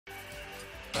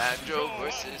Banjo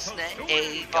versus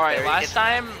Snake. Alright, last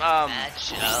time,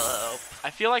 matchup. I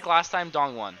feel like last time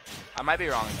Dong won. I might be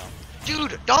wrong though.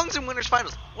 Dude, Dong's in winners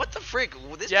finals. What the frick?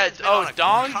 This Yeah, man's been on a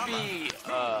Dong comma. beat,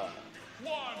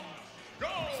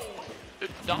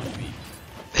 Dong beat.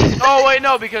 Oh wait,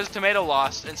 no, because Tomato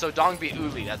lost, and so Dong beat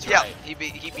Uli. That's Yeah, right. he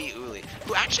beat Uli,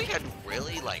 who actually had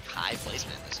really like high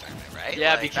placement in this tournament, right?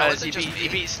 Yeah, like, because he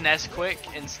beat Nesquik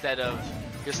instead of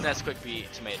because Nesquik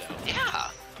beat Tomato. Yeah.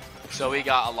 So we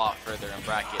got a lot further in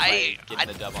bracket by getting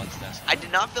the dub on Nesquik. I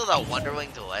did not feel that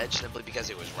Wonderwing to ledge simply because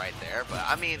it was right there, but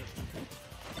I mean,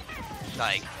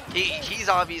 like he's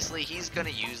obviously gonna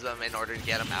use them in order to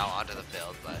get him out onto the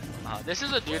field, but this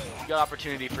is a good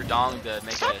opportunity for Dong to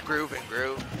make stop groove and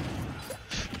groove.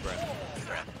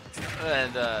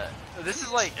 And this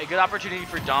is like a good opportunity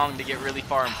for Dong to get really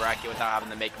far in bracket without having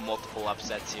to make multiple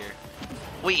upsets here.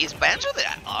 Wait, is Banjo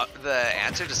the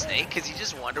answer to Snake? Because he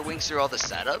just Wonder Wings through all the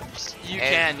setups? You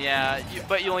can, yeah,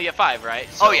 but you only get 5, right?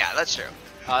 So, oh yeah, that's true.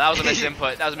 that was a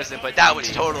misinput. That was a misinput. That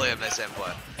was totally a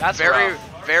misinput. That's very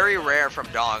rough. Very rare from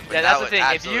Dong. But Yeah, that's the thing.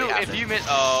 if you miss,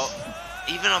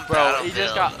 even on bro, he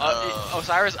just got Battlefield,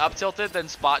 Osiris up tilted, then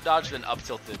spot dodge, then up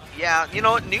tilted. yeah, you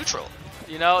know what? Neutral.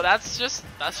 You know, that's just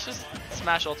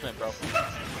Smash Ultimate, bro.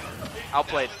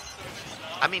 Outplayed.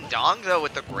 I mean, Dong though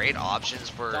with the great options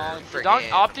for Dong freaking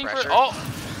opting pressure.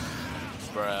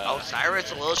 for bruh.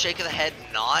 Osiris, a little shake of the head,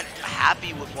 not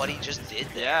happy with what he just did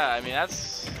there. Yeah, I mean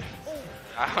that's.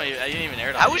 I didn't even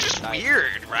air dodge. That was just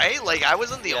weird, right? Like I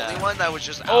wasn't the only one that was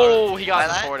just. Oh, he got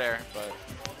the that. forward air, but.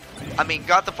 I mean,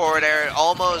 got the forward air,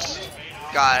 almost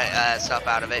got stuff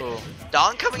out of it. Ooh.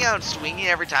 Dong coming out and swinging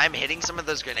every time, hitting some of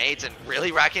those grenades, and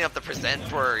really racking up the percent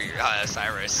for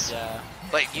Osiris. Yeah.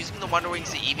 But using the Wonder Wings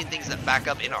to even things that back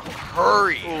up in a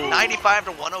hurry. Ooh. 95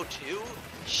 to 102.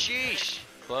 Sheesh.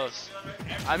 Close.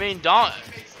 I mean Dong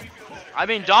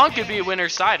could be a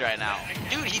winner's side right now.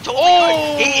 Dude, he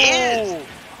totally could. He is.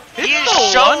 He is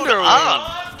shown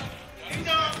up.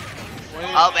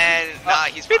 Oh man, nah,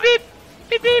 he's fine. Beep beep.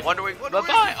 Beep beep. Wonder Wing, Wonder Wing.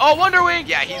 Bye-bye. Oh, Wonder Wing.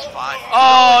 Yeah, he's fine.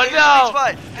 Oh He's no.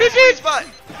 fine. Beep He's beep. fine.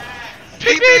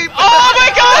 Beep beep. Oh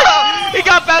my god. He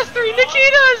got best 3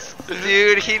 Nikitas.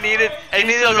 Dude, he needed. And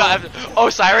he still got.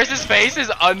 Osiris's face is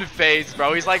unfazed,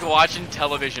 bro. He's like watching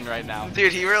television right now.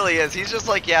 Dude, he really is. He's just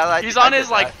like, yeah. He's on his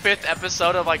like 5th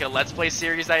episode of like a Let's Play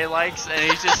series that he likes, and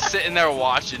he's just sitting there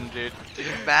watching, dude.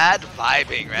 Mad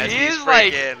vibing, man. He's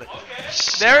freaking.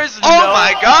 There's Oh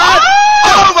my god!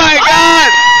 Oh my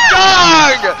god!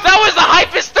 Dong! That was the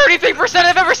hypest 33%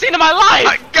 I've ever seen in my life!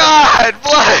 My god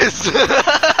bless!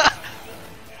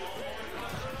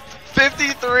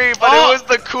 53, but it was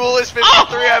the coolest 53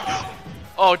 I've...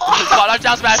 Oh,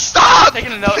 down smash. Stop!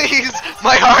 Taking a note. Please!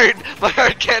 My heart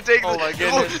can't take Oh this. my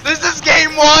goodness. This is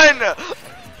game 1!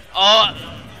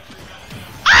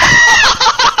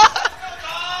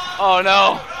 Oh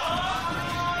no.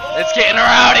 It's getting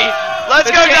rowdy.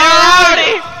 Let's go,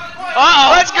 Dong!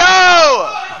 Uh-oh. Let's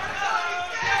go!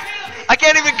 I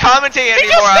can't even commentate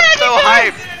anymore. I'm so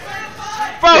hyped.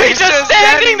 Bro, he's just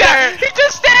standing there. He's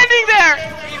just standing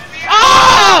there.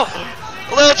 Oh!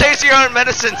 A little taste of your own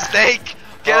medicine, Snake.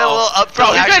 Get a little up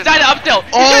Bro, he's gonna die to up tilt.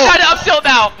 He's gonna die to up tilt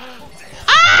now.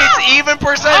 It's even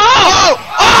percent. Oh!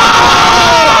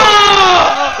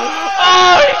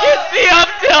 He gets the up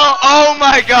tilt. Oh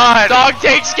my god. Dog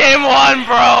takes game 1,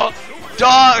 bro.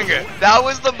 Dong. That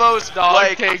was the most.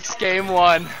 Dog takes game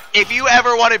 1. If you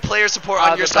ever wanted player support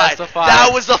on your side, that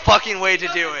was the fucking way to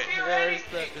do it.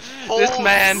 This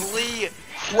man. Holy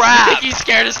I crap. think he's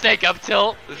scared of Snake up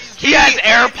tilt. He has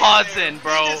AirPods in,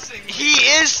 bro. He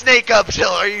is Snake up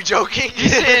tilt. Are you joking?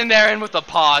 He's sitting there in with the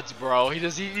pods, bro. You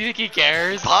think he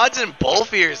cares? Pods and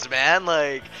both ears, man.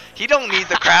 Like, he don't need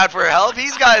the crowd for help.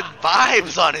 He's got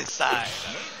vibes on his side.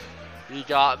 He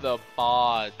got the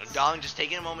pods. Dong just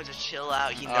taking a moment to chill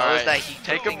out. He knows that he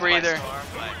take a breather.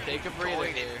 Take a breather.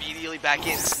 Immediately back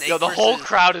in. Snake Yo, the whole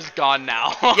crowd is gone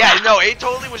now. Yeah, no, it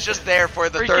totally was just there for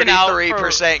the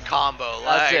 33% combo.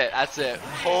 Like, That's it.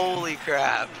 Holy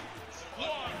crap.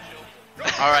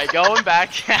 All right, going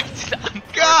back.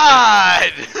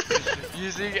 God.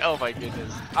 Oh my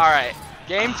goodness. All right,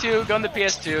 game 2, going to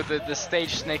PS2. The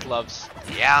stage Snake loves.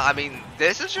 Yeah, I mean,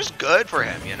 this is just good for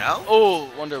him, you know?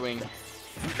 Oh, Wonder Wing.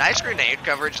 Nice grenade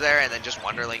coverage there, and then just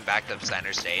Wonderling back to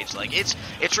center stage. Like, it's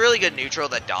really good neutral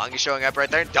that Dong is showing up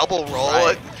right there. Double roll.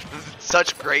 Right.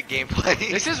 Such great gameplay.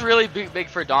 This is really big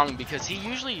for Dong because he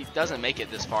usually doesn't make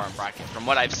it this far in bracket, from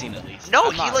what I've seen at least.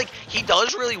 No, he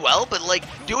does really well, but like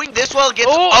doing this well against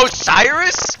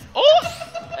Osiris.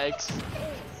 Oh, eggs.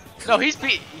 No, he's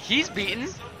beaten.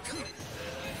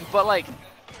 But like,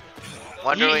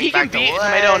 he can beat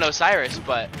Tomato and Osiris,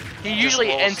 but he usually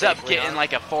roll ends up safely getting on.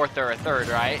 like a 4th or a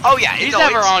 3rd, right? Oh yeah, He's no,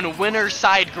 never it's- on winner's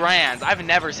side grands. I've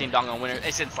never seen Dong on winner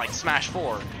since like Smash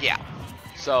 4. Yeah.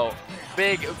 So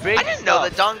big. I didn't know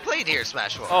that Dong played here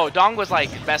Smash 4. Oh, Dong was like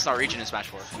best in our region in Smash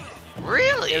 4.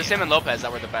 Really? It was him and Lopez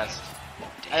that were the best.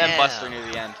 Damn. And then Buster near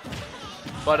the end.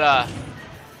 But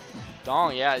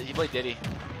Dong, yeah, he played Diddy.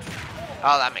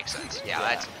 Oh, that makes sense. Yeah,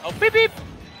 that's. Oh, beep beep.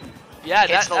 Yeah,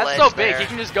 Hits that's the so ledge big. there. He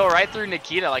can just go right through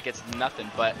Nikita like it's nothing.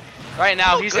 But right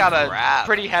now Oh, he's good got a grab.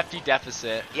 pretty hefty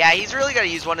deficit. Yeah, he's really got to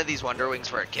use one of these Wonder Wings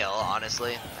for a kill,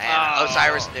 honestly. And Oh.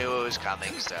 Osiris knew it was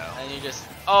coming, so. And you just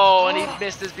and he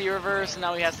missed his B reverse, and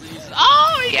now he has to use.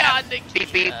 Oh, he Yeah. got Nikita.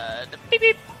 Beep, beep. Beep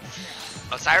beep.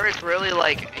 Osiris really,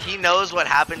 like, he knows what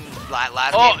happened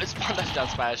last Oh, game. it's touchdown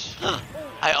smash.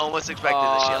 I almost expected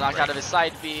the shield knocked break. out of his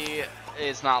side B.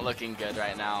 It's not looking good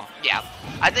right now. Yeah,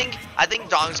 I think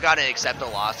Dong's got to accept a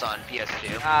loss on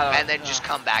PS2 and then just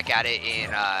come back at it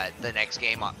in the next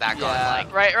game back on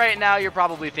like. Right now you're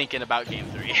probably thinking about game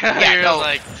 3. Yeah, You're no,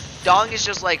 like Dong is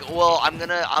just like, well, I'm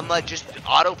gonna just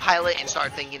autopilot and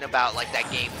start thinking about like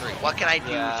that game 3. What can I do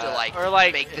to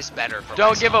like make this better for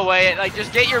don't myself? give away like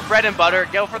just get your bread and butter,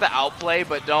 go for the outplay,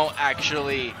 but don't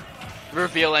actually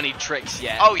reveal any tricks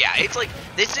yet. Oh yeah, it's like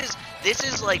this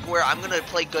is like where I'm gonna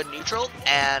play good neutral,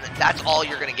 and that's all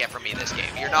you're gonna get from me this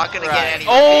game. You're not gonna get any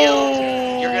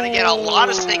reveals. You're gonna get a lot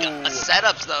of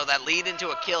setups though that lead into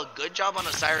a kill. Good job on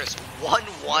Osiris.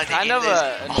 1-1 Kind in of this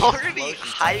an already explosion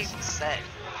high test. set.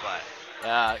 But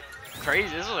Yeah,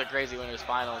 crazy. This was a crazy winners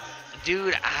finals.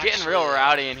 dude, Getting real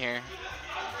rowdy in here.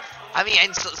 I mean,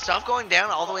 and stuff going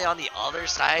down all the way on the other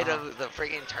side of the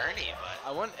friggin' tourney.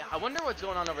 But I wonder what's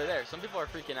going on over there. Some people are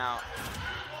freaking out.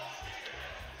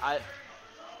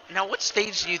 now, what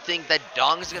stage do you think that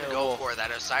Dong's gonna go for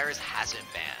that Osiris hasn't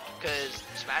banned? Because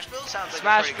Smashville sounds like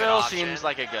a pretty good Smashville option. seems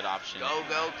like a good option. Go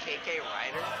KK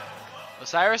Ryder.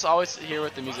 Osiris always here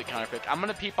with the music counterpick. I'm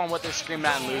gonna peep on what they're screaming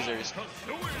at in losers.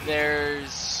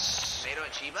 There's Tomato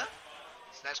and Chiba?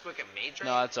 Snatch Quick and Major?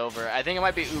 no, that's over. I think it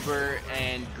might be Uber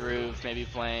and Groove maybe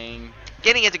playing.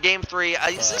 Getting into game 3.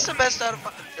 Is this the best out of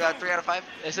 3 out of 5?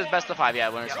 This is best of 5, yeah,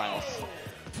 winners finals.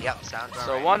 Yep, sounds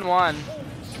So right. 1-1.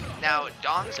 Now,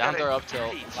 Dong's Down got throw a up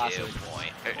tilt, 32 classic. point,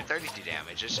 32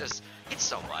 damage. It's just, it's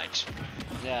so much.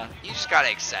 Yeah. You just gotta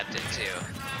accept it too.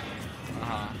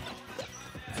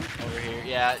 Over here,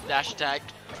 yeah, dash attack.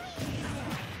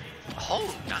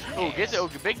 Oh, nice. Oh, gets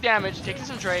it. Big damage, taking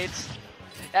some trades.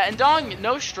 And Dong,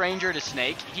 no stranger to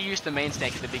Snake. He used to main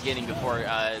Snake at the beginning before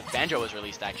Banjo was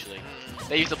released, actually.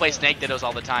 They used to play Snake Dittos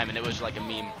all the time, and it was like a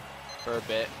meme for a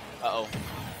bit. Uh-oh.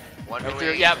 Wonder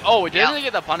Wing. Yeah, oh, it doesn't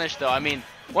get the punish, though. I mean,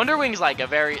 Wonder Wing's like a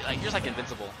very, like, you're just like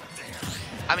invincible.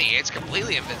 I mean, it's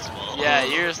completely invincible. Yeah,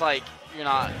 you're just like, you're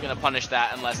not going to punish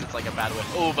that unless it's like a bad whip.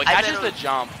 Oh, but I catches bet the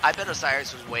jump. I bet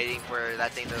Osiris was waiting for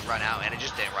that thing to run out, and it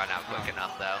just didn't run out quick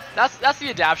enough, though. That's the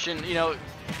adaption, you know.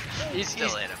 He's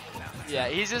Still in him. Yeah,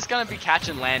 he's just gonna be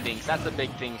catching landings. That's the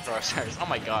big thing for Osiris. Oh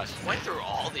my gosh. Went through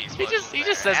all these. He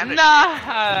just says and a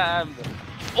nah.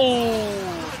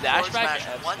 Oh, dash Forward back.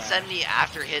 smash, F 170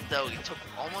 after hit though. It took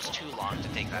almost too long to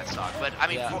take that stock, but I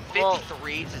mean, Yeah,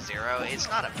 53 to 0. It's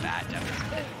not a bad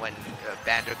deficit when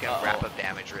Banjo can wrap up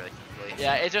damage really quickly.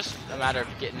 Yeah, it's just a matter of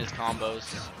getting his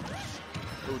combos.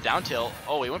 Ooh, down tilt.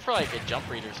 Oh, he went for like a jump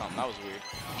read or something. That was weird.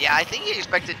 Yeah, I think he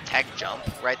expected tech jump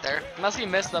right there. Unless he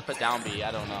messed up a down B, I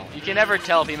don't know. You can never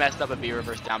tell if he messed up a B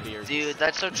reverse down B or. Dude,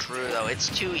 that's so true though. It's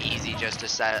too easy just to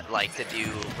set like to do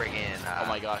friggin'. Oh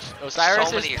my gosh, Osiris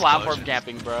so is many platform explosions.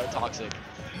 camping, bro. Toxic.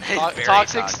 Very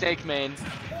Toxic snake main.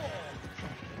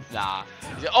 Nah.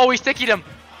 Oh, he stickied him.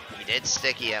 He did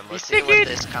sticky him. Let's He see what stickied.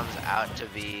 this comes out to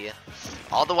be.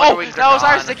 All the Wonder Wings that are was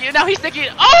our gone. sticky. Now he's sticky.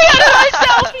 Oh, he got it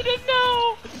himself. He didn't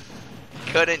know.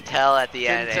 Couldn't tell at the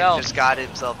end. Couldn't tell. And just got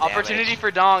himself damaged. Opportunity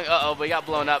for Dong. Uh-oh, but he got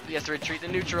blown up. He has to retreat to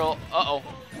neutral. Uh-oh.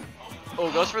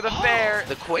 Oh, goes for the fair.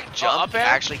 The quick jump up air?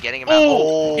 actually getting him out.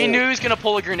 Oh, he knew he was going to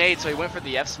pull a grenade, so he went for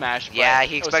the F smash. But Yeah,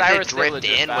 he expected Osiris to was able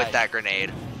drift to in with back. that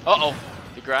grenade. Uh-oh.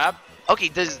 The grab. Okay,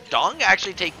 does Dong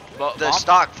actually take the Bump?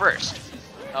 stock first?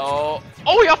 Oh.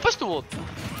 Oh, he got festivaled.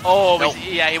 Oh, Nope.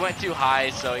 but yeah, he went too high,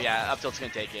 so yeah, up tilt's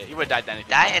going to take it. He would have died then.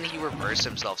 That and he reversed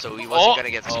himself, so he wasn't going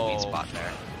to get the sweet spot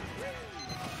there.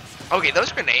 Okay,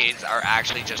 those grenades are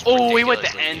actually just Oh, he went to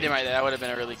ridiculously end him huge. right there. That would have been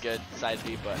a really good side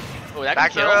B, but oh, that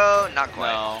Back can kill. throw, not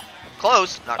quite. No.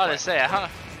 Close, not I was quite. gonna say, huh?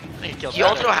 I think he killed He that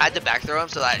also one. had to back throw him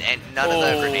so that none of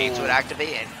the Oh. grenades would activate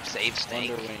and save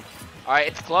Snake. Wonder Wing. All right,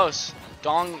 it's close.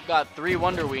 Dong got 3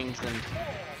 Wonder Wings and.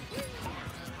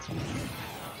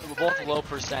 both low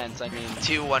percents. I mean,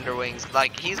 2 Wonder Wings.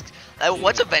 Like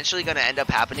what's eventually going to end up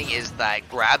happening is that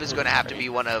grab is going to have to be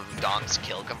one of Dong's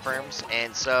kill confirms,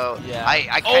 and so yeah.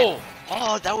 I can't.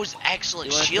 Oh, that was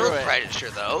excellent shield it. pressure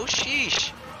though.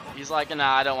 Sheesh. He's like,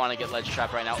 nah, I don't want to get ledge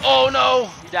trap right now. Oh no!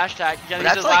 He dash tag. He's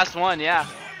his last one. Yeah.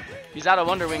 He's out of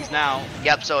Wonder Wings now.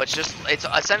 Yep. So it's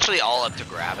essentially all up to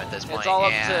grab at this point. It's all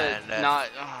up to not.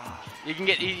 You can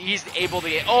get. He's able to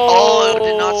get. Oh,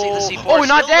 did not see the C4. Oh,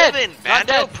 not dead. Living. Not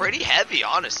Banjo dead. pretty heavy,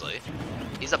 honestly.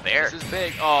 He's a bear. This is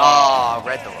big. Oh,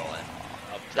 read the roll in.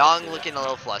 Dong looking a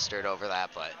little flustered over that,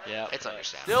 but yeah, it's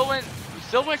understandable.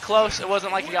 Still went close. It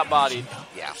wasn't like he got bodied.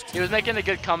 Yeah. He was making a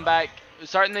good comeback.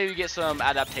 Starting to get some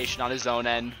adaptation on his own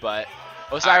end, but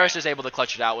Osiris is able to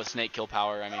clutch it out with snake kill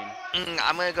power. I mean,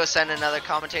 I'm gonna go send another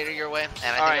commentator your way,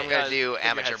 and I think I'm gonna do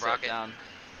amateur Brocket. All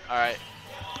right.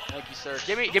 Thank you, sir.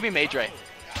 Give me Maydre.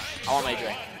 I want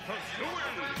Maydre.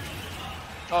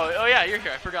 Oh yeah, you're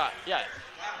here. I forgot. Yeah.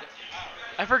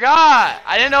 I forgot.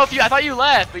 I didn't know if you. I thought you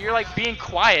left, but you're like being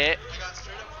quiet.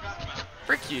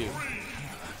 Frick you.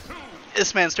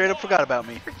 This man straight up forgot about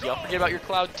me. Frick you. I'll forget about your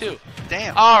cloud too.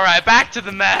 Damn. All right, back to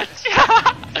the match.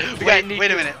 Wait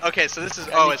a minute. Okay, so this is.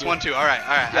 Oh, it's 1-2. All right.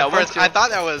 Yeah, first, I thought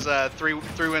that was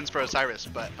three wins for Osiris,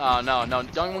 but. Oh no,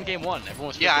 Dong won game 1. Everyone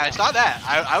was. Yeah, I saw that.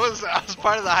 I was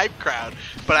part of the hype crowd,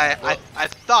 but I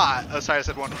thought Osiris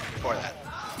had won before that.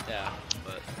 Yeah,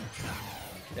 but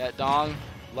yeah, Dong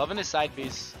loving his side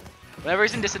Bs. Whenever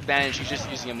he's in disadvantage, he's just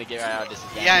using him to get right out of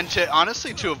disadvantage. Yeah, and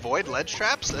honestly, to avoid ledge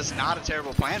traps, that's not a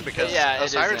terrible plan because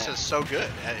Osiris is so good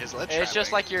at his ledge traps. It's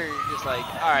just like you're just like,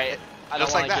 all right, I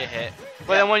don't want to get hit.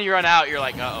 But then when you run out, you're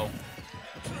like, uh-oh.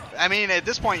 I mean, at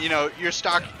this point, you know, your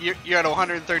stock, you're at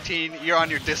 113, you're on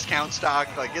your discount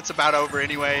stock, like, it's about over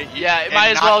anyway. Yeah, might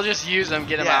as well just use him,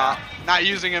 get him out. Not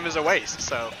using him is a waste,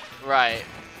 so. Right.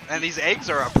 And these eggs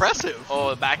are oppressive. Oh,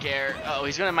 the back air. Oh,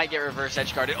 might get reverse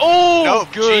edge guarded. Oh, no,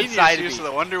 good genius side use of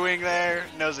the Wonder Wing there.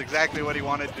 Knows exactly what he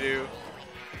wanted to do.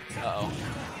 Uh-oh.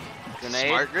 Grenade.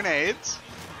 Smart grenades.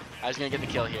 I was going to get the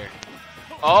kill here.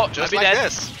 Oh, just like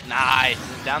this. Nice.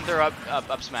 Down throw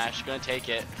up smash. Going to take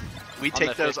it. We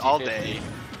take those 50, all 50. day.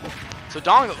 So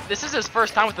Dong, this is his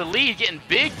first time with the lead, getting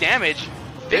big damage.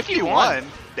 51.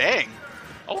 Dang.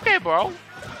 Okay, bro.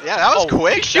 Yeah, that was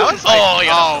quick. That was like,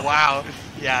 oh, wow.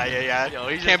 Yeah.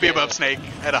 Yo, can't be above Snake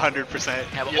at 100%.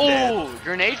 Oh,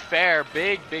 grenade fair.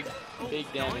 Big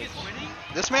damage.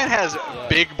 This man has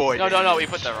big boy damage. No, we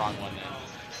put the wrong one in.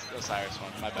 The Osiris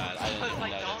one. My bad. I didn't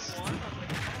even notice.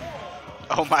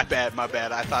 Oh, my bad.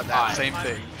 I thought that same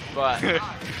thing. But,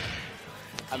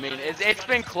 I mean, it's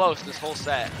been close this whole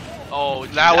set. Oh,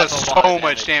 geez, that was so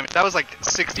much damage. That was like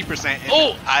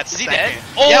 60%. Is he dead?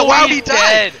 Oh, yeah, wow, he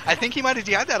died. I think he might have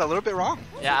DI'd that a little bit wrong.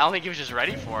 Yeah, I don't think he was just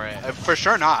ready for it. For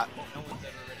sure not.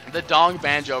 The Dong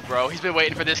Banjo, bro. He's been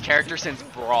waiting for this character since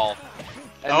Brawl.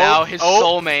 And now his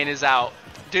soul main is out.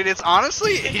 Dude, it's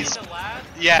honestly,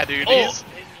 yeah, dude. He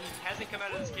hasn't come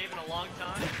out of this game in a long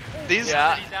time.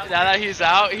 Now that he's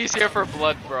out, he's here for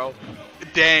blood, bro.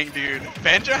 Dang, dude.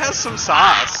 Banjo has some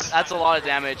sauce. That's a lot of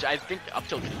damage. I think up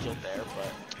tilt could have killed there,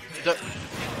 but...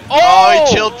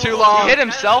 he chilled too long. He hit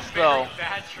himself, though.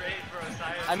 Bad trade for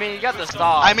Osiris. I mean, he got the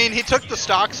stock. I mean, he took the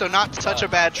stock, so not such a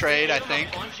bad trade, I think.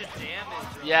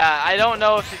 Yeah, I don't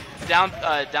know if down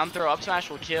throw up smash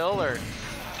will kill, or...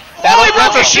 He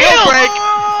broke his shield break!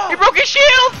 He broke his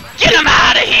shield! Get him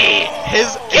out of here!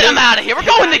 Get him out of here! We're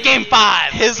going to game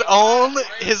 5! His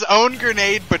own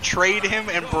grenade betrayed him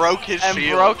and broke his shield.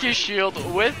 And broke his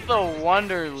shield with the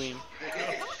Wonder Wing.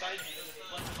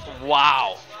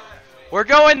 Wow. We're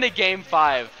going to game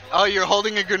 5. Oh, you're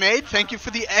holding a grenade? Thank you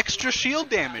for the extra shield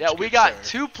damage. Yeah, we got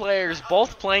 2 players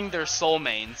both playing their soul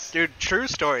mains. Dude, true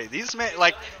story. These men,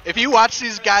 like, if you watch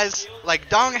these guys, like,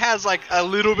 Dong has, like, a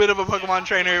little bit of a Pokemon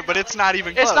trainer, but it's not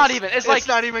even close. It's not even. It's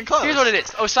not even close. Here's what it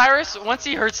is. Osiris, once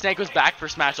he heard Snake was back for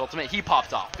Smash Ultimate, he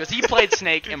popped off. Because he played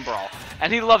Snake in Brawl.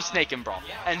 And he loves Snake in Brawl.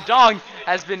 And Dong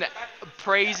has been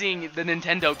praising the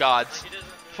Nintendo gods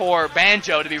for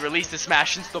Banjo to be released to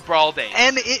Smash since the Brawl days.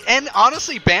 And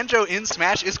honestly, Banjo in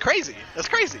Smash is crazy. That's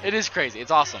crazy. It is crazy.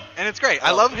 It's awesome. And it's great.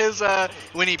 I love his,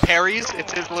 when he parries,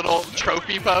 it's his little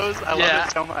trophy pose. I love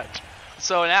it so much.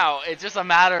 So now, it's just a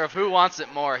matter of who wants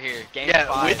it more here. Game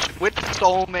 5. Which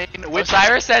soul main,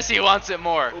 Osiris says he wants it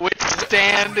more. Which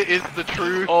stand is the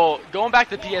truth? Oh, going back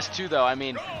to PS2 though, I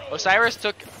mean, Osiris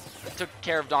took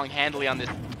care of Dong handily on this.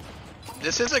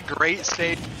 This is a great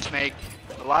stage to Snake.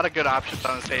 A lot of good options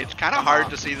on the stage. Kind of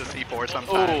hard to see the C4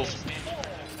 sometimes. Ooh.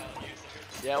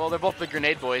 Yeah, well, they're both the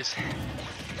grenade boys.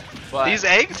 But these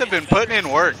eggs have been putting in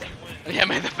work. Yeah,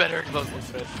 made the better.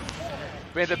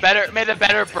 May the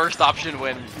better burst option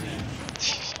win.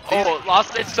 Oh,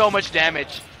 lost it so much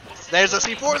damage. There's a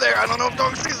C4 there. I don't know if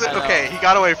Dong sees it. I know. Okay, he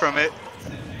got away from it.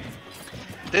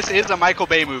 This is a Michael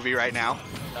Bay movie right now.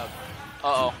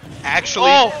 Uh-oh.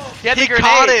 Actually, Oh, he had the grenade.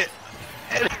 caught it.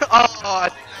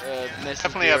 Missed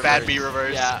Definitely the a bad B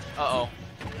reverse. Yeah, uh-oh.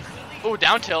 Oh,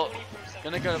 down tilt.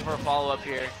 Gonna go for a follow-up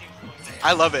here.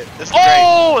 I love it. This is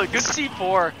Oh, good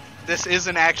C4. great. This is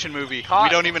an action movie. Caught. We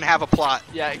don't even have a plot.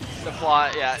 Yeah, the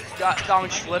plot, yeah. Got Dong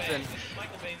slipping.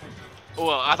 Oh,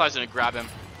 well, I thought I was gonna grab him.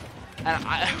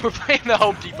 And we're playing the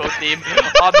Home Depot theme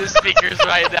on the speakers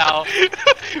right now.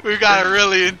 We've got a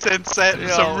really intense set and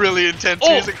some really intense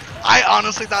music. I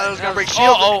honestly thought it was gonna break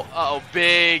shield. Oh,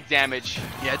 big damage.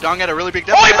 Yeah, Dong had a really big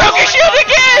Oh, he broke his shield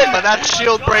again! But that's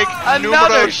shield break.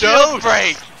 Another shield dos.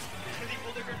 break.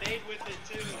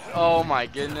 Oh my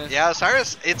goodness. Yeah,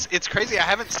 Osiris, it's crazy. I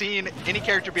haven't seen any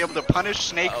character be able to punish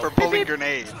Snake for pulling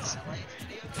grenades.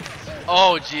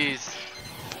 Oh jeez.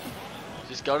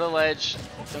 Just go to ledge.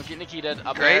 Don't get Nikita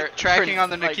up there. Great tracking on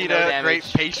the like, Nikita. no Great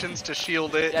damage. patience to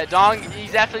shield it. Yeah, Dong,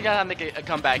 he's definitely gonna make a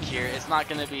comeback here. It's not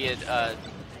gonna be a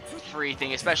free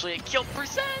thing, especially at kill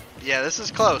percent. Yeah, this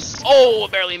is close. Oh,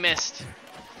 barely missed.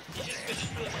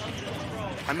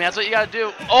 I mean, that's what you gotta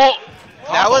do. Oh,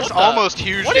 That was what the- almost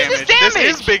huge What is damage. this damage?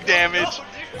 This is big damage.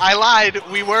 I lied.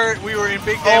 We were in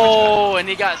big damage. Oh, and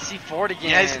he got C4'd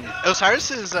Yeah, again.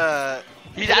 Osiris is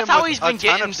hit That's him how with he's a been ton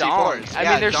getting of Dong. C4s. I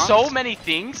Yeah, mean, there's Dong's- so many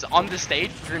things on the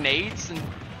stage, grenades and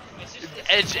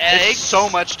edge There's eggs. so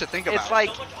much to think about. It's like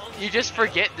you just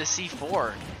forget the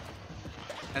C4.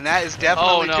 and that is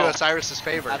definitely Oh, no. to Osiris's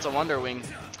favor. That's a Wonder Wing.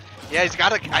 Yeah, he's got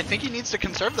to. I think he needs to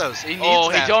conserve those. He needs Oh,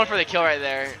 he's that, going for the kill right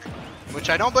there. which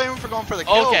I don't blame him for going for the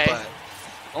kill. Okay. But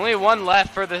Only one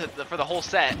left for the whole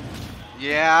set.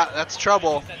 yeah, that's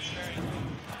trouble.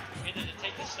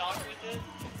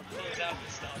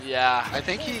 Yeah. I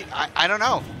think I don't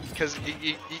know, because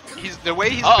he's the way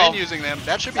he's Uh-oh. been using them.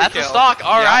 That should be That's a a kill. stock.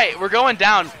 All Yeah. right, we're going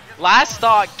down. Last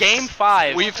stock, game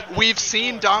 5. We've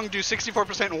seen Dong do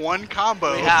 64% in one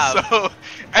combo. We have. So,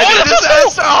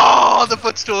 the the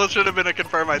footstool should have been a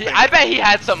confirm. I think. I bet he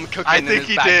had something cooking I in think his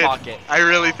he back did. pocket. I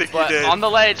really think But he did. on the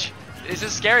ledge, this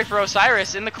is scary for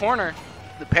Osiris in the corner.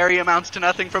 The parry amounts to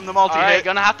nothing from the multi All right, hit.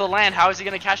 gonna have to land. How is he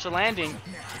gonna catch the landing?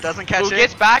 Doesn't catch Who it.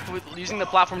 gets back with using the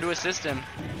platform to assist him?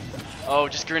 Oh,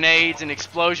 just grenades and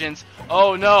explosions.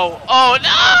 Oh no! Oh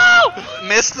no!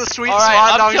 Missed the sweet All spot.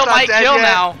 right, up Dong's tilt not might dead kill yet.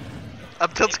 now.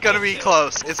 Up tilt's gonna be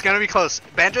close. It's gonna be close.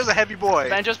 Banjo's a heavy boy.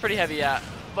 Banjo's pretty heavy, yeah.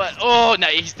 But oh no,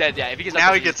 he's dead. Yeah, if he gets up Now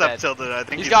tilted, he gets he's up dead. tilted. I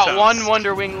think He's got toast. one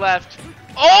Wonder Wing left.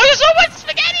 Oh, there's so much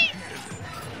spaghetti!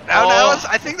 Now, Oh.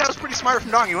 I think that was pretty smart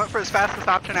from Dong. He went for his fastest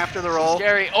option after the roll.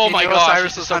 Scary. Oh He my knew gosh, Osiris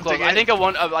this was is so hunting close. I it.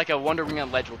 think like a Wonder Wing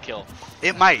on ledge will kill.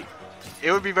 It might.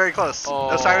 It would be very close. Oh,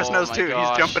 Osiris knows my too. gosh.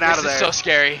 He's jumping out of there. This is so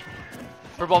scary.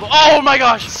 For both. Oh my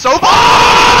gosh! So Oh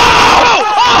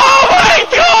my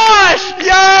gosh! Yo!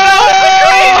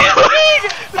 That was crazy!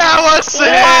 That was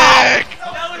sick!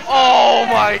 Oh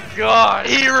my gosh!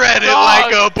 He read it Dog.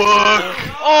 like a book.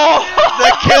 Oh!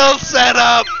 The kill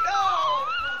setup.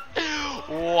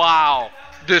 Wow!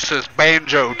 This is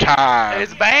Banjo time.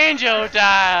 It's Banjo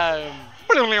time!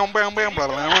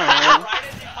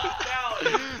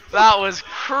 That was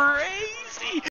crazy!